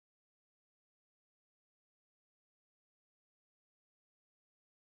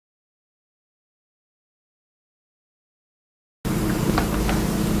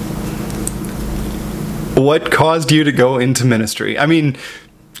What caused you to go into ministry? I mean,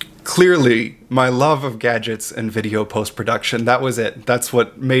 clearly my love of gadgets and video post-production, that was it. That's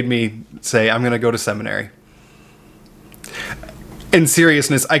what made me say, I'm going to go to seminary. In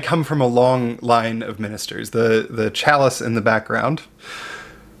seriousness, I come from a long line of ministers. The chalice in the background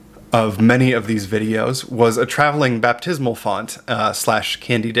of many of these videos was a traveling baptismal font slash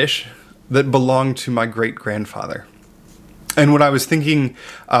candy dish that belonged to my great-grandfather. And when I was thinking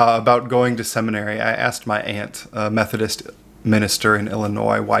about going to seminary, I asked my aunt, a Methodist minister in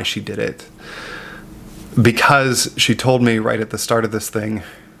Illinois, why she did it. Because she told me right at the start of this thing,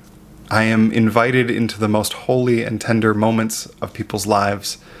 I am invited into the most holy and tender moments of people's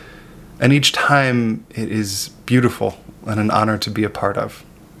lives, and each time it is beautiful and an honor to be a part of.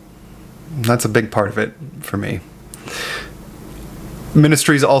 And that's a big part of it for me.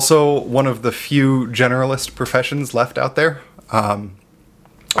 Ministry is also one of the few generalist professions left out there. I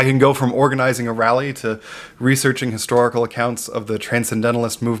can go from organizing a rally to researching historical accounts of the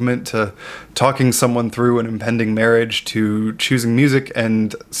transcendentalist movement to talking someone through an impending marriage to choosing music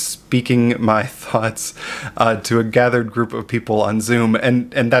and speaking my thoughts to a gathered group of people on Zoom,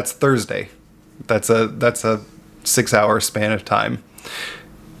 and that's Thursday. That's a 6-hour span of time.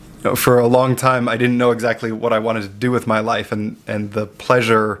 For a long time, I didn't know exactly what I wanted to do with my life, and the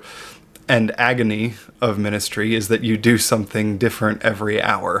pleasure and agony of ministry is that you do something different every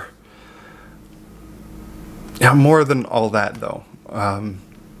hour. Now, more than all that, though,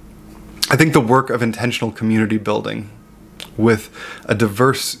 I think the work of intentional community building with a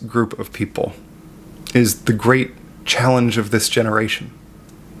diverse group of people is the great challenge of this generation.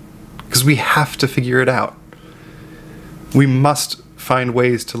 Because we have to figure it out. We must find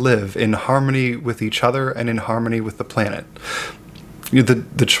ways to live in harmony with each other and in harmony with the planet.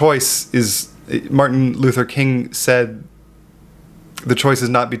 The choice is, Martin Luther King said, the choice is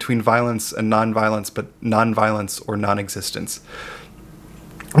not between violence and nonviolence, but nonviolence or non-existence.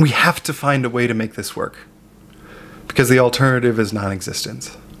 We have to find a way to make this work, because the alternative is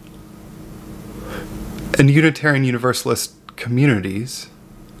non-existence. And Unitarian Universalist communities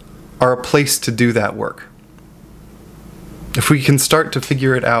are a place to do that work. If we can start to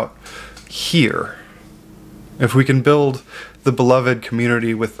figure it out here, if we can build the beloved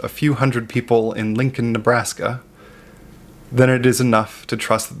community with a few hundred people in Lincoln, Nebraska, then it is enough to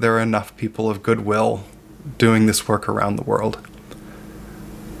trust that there are enough people of goodwill doing this work around the world.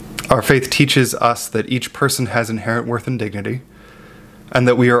 Our faith teaches us that each person has inherent worth and dignity, and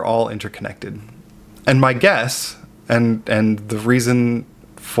that we are all interconnected. And my guess, and the reason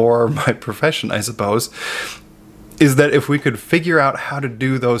for my profession, I suppose, is that if we could figure out how to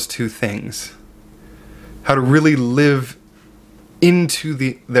do those two things, how to really live into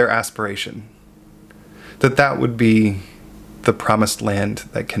their aspiration, that would be the promised land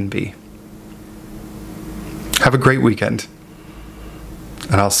that can be. Have a great weekend.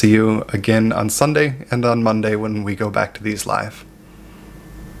 And I'll see you again on Sunday and on Monday when we go back to these live.